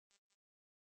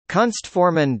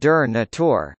Kunstformen der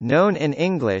Natur, known in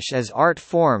English as Art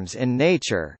Forms in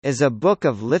Nature, is a book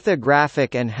of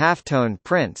lithographic and halftone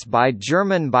prints by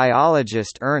German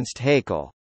biologist Ernst Haeckel.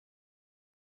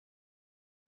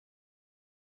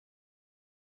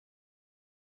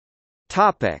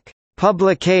 Topic: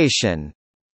 Publication.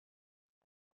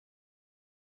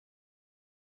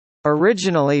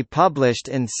 Originally published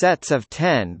in sets of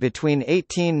 10 between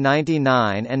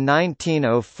 1899 and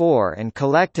 1904 and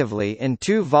collectively in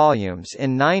 2 volumes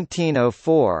in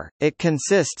 1904, it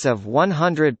consists of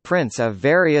 100 prints of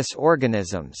various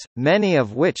organisms, many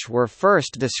of which were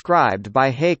first described by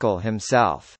Haeckel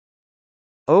himself.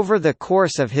 Over the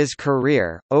course of his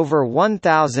career, over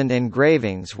 1,000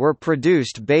 engravings were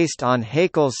produced based on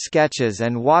Haeckel's sketches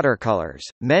and watercolors.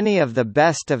 Many of the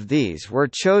best of these were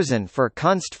chosen for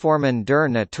Kunstformen der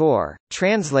Natur,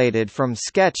 translated from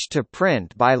sketch to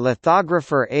print by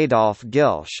lithographer Adolf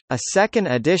Gilsch. A second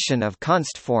edition of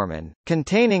Kunstformen,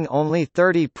 containing only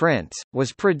 30 prints,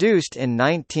 was produced in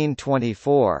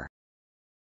 1924.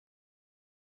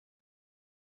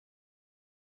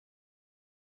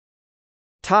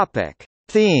 Topic: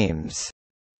 Themes.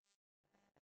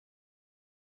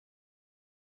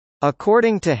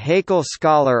 According to Haeckel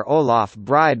scholar Olaf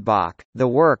Breidbach, the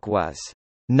work was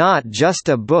not just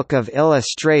a book of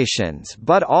illustrations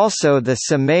but also the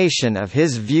summation of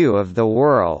his view of the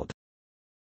world.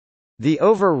 The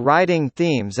overriding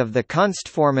themes of the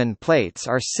Kunstformen plates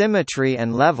are symmetry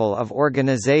and level of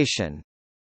organization.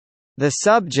 The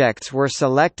subjects were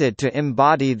selected to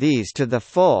embody these to the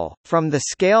full, from the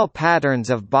scale patterns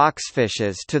of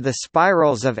boxfishes to the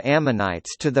spirals of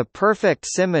ammonites to the perfect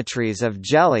symmetries of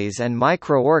jellies and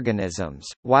microorganisms,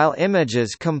 while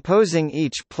images composing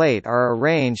each plate are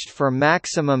arranged for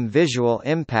maximum visual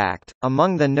impact.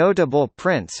 Among the notable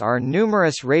prints are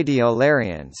numerous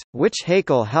radiolarians, which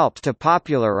Haeckel helped to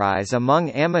popularize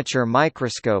among amateur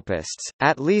microscopists.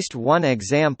 At least one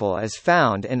example is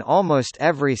found in almost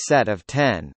every set of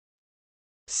 10.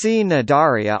 C.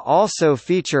 Nadaria also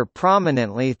feature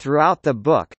prominently throughout the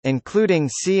book, including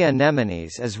sea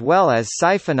anemones as well as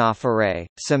Siphonophore,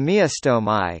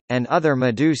 Semiastomi, and other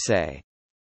medusae.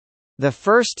 The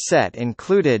first set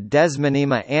included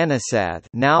Desmonema aniseth,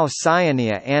 now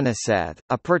Cyanea aniseth,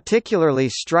 a particularly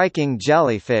striking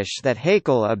jellyfish that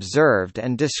Haeckel observed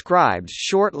and described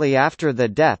shortly after the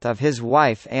death of his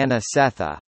wife Anna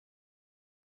Sethe.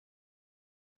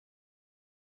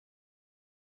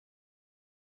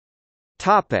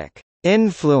 Topic: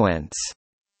 Influence.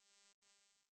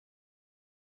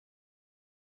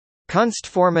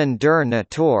 Kunstformen der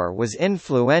Natur was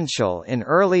influential in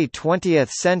early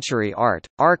 20th-century art,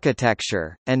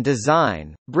 architecture, and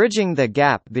design, bridging the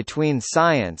gap between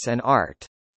science and art.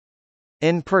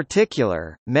 In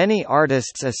particular, many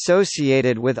artists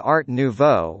associated with Art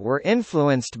Nouveau were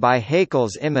influenced by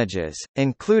Haeckel's images,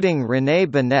 including René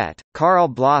Binet, Karl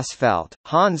Blossfeldt,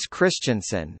 Hans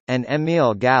Christiansen, and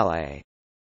Émile Gallé.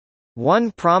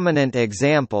 One prominent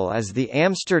example is the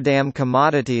Amsterdam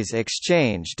Commodities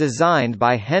Exchange designed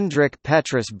by Hendrik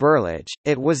Petrus Berlage.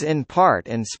 It was in part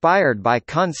inspired by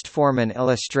Kunstformen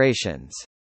illustrations.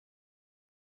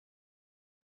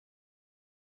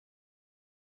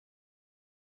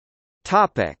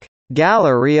 Topic: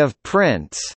 Gallery of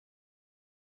prints.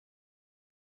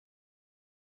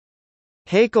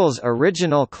 Haeckel's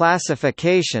original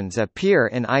classifications appear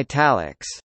in italics.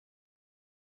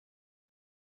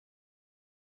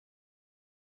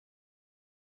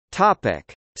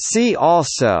 Topic: See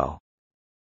also.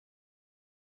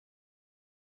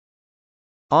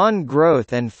 On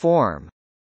growth and form.